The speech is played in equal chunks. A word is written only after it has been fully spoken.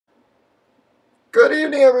Good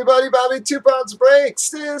evening, everybody. Bobby 2 Pounds Breaks.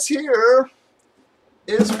 This here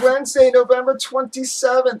is Wednesday, November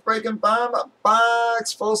 27th. Breaking bomb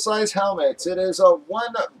box full-size helmets. It is a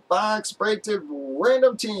one-box break to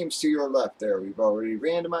random teams to your left there. We've already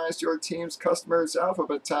randomized your team's customers,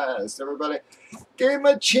 alphabetized. Everybody gave them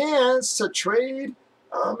a chance to trade.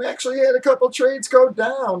 Actually had a couple trades go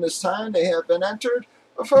down this time. They have been entered.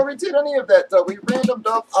 Before we did any of that, though, we randomed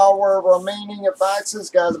up our remaining boxes.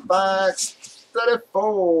 Got a box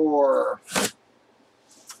 34.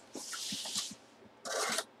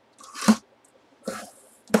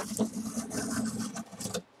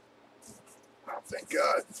 Oh, thank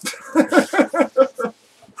God.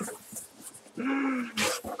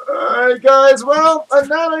 Alright, guys. Well,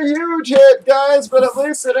 not a huge hit, guys, but at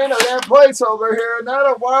least it ain't a damn placeholder here.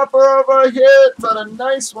 Not a whopper of a hit, but a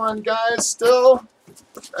nice one, guys. Still,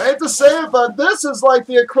 I hate to say it, but this is like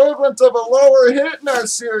the equivalent of a lower hit in our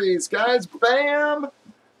series, guys. Bam!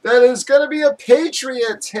 That is going to be a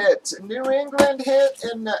Patriots hit, New England hit,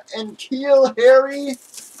 and Keel Harry.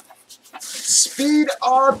 Speed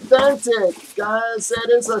Authentic, guys. That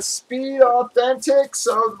is a Speed Authentic.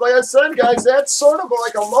 So, like I said, guys, that's sort of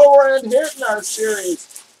like a lower end hit in our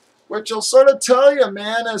series, which will sort of tell you,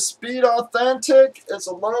 man, a Speed Authentic is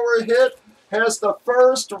a lower hit. Has the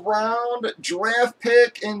first round draft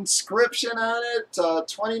pick inscription on it.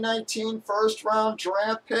 2019 first round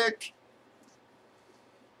draft pick.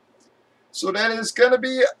 So that is going to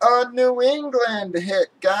be a New England hit,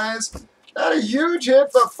 guys. Not a huge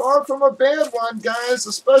hit, but far from a bad one, guys,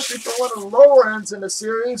 especially for one of the lower ends in the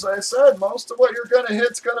series. Like I said, most of what you're going to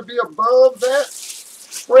hit is going to be above that.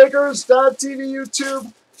 Breakers.tv,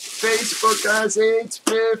 YouTube, Facebook, guys,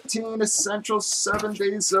 8:15 Central, 7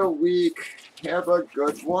 days a week. Have a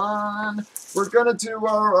good one. We're going to do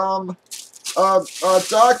our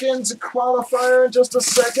Dawkins qualifier in just a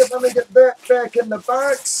second. Let me get that back in the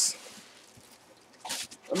box.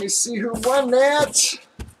 Let me see who won that.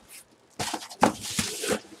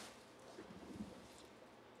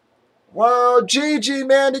 Wow, Gigi,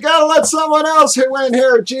 man, you gotta let someone else win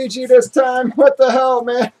here, Gigi, this time. What the hell,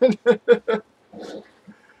 man?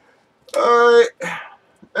 Alright.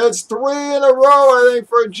 It's 3 in a row, I think,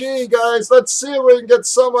 for G, guys. Let's see if we can get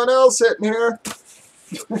someone else hitting here.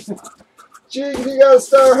 G, you gotta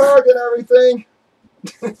start hugging everything.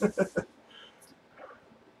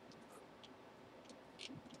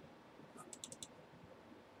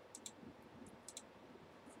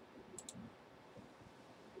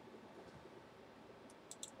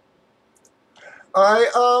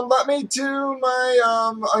 Alright, let me do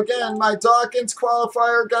my, again, my Dawkins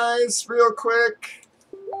qualifier, guys, real quick.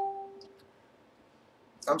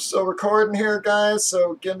 I'm still recording here, guys,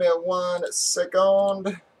 so give me 1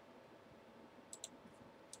 second.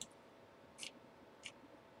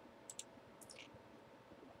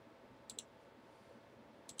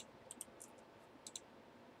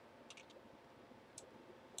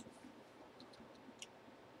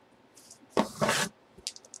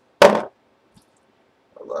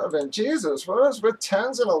 Jesus, what is with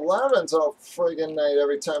 10s and 11s all friggin' night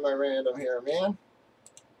every time I random here, man?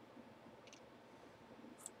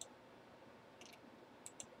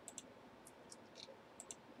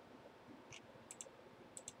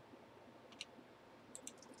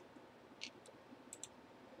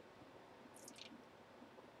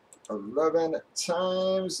 $11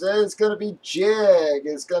 times. That is going to be Jag.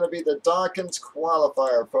 It's going to be the Dawkins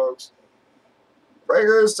qualifier, folks.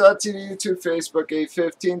 Breakers.tv, YouTube, Facebook,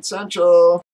 8:15 Central.